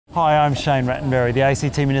Hi, I'm Shane Rattenbury, the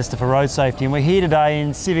ACT Minister for Road Safety, and we're here today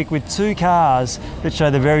in Civic with two cars that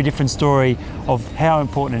show the very different story of how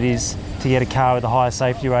important it is to get a car with a higher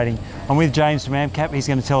safety rating. I'm with James from ANCAP. He's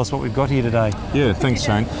going to tell us what we've got here today. Yeah, thanks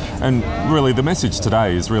Shane. And really the message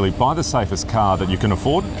today is really buy the safest car that you can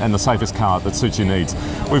afford and the safest car that suits your needs.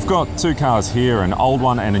 We've got two cars here, an old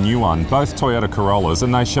one and a new one, both Toyota Corollas,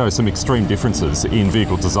 and they show some extreme differences in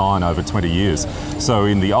vehicle design over 20 years. So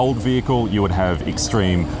in the old vehicle you would have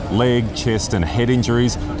extreme leg, chest and head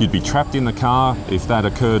injuries. You'd be trapped in the car if that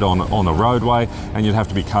occurred on a roadway, and you'd have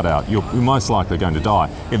to be cut out. You're most likely going to die.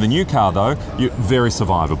 In the new car though, you're very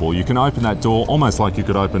survivable. You can open that door almost like you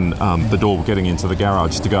could open the door getting into the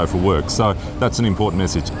garage to go for work. So that's an important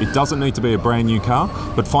message. It doesn't need to be a brand new car,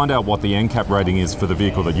 but find out what the ANCAP rating is for the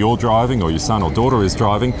vehicle that you're driving or your son or daughter is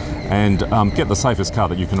driving, and get the safest car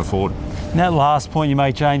that you can afford. And that last point you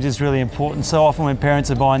made, James, is really important. So often when parents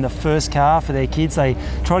are buying the first car for their kids, they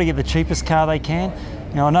try to get the cheapest car they can.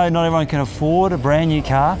 Now, I know not everyone can afford a brand new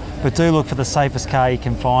car, but do look for the safest car you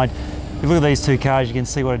can find. If you look at these two cars, you can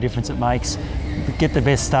see what a difference it makes. Get the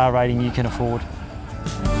best star rating you can afford.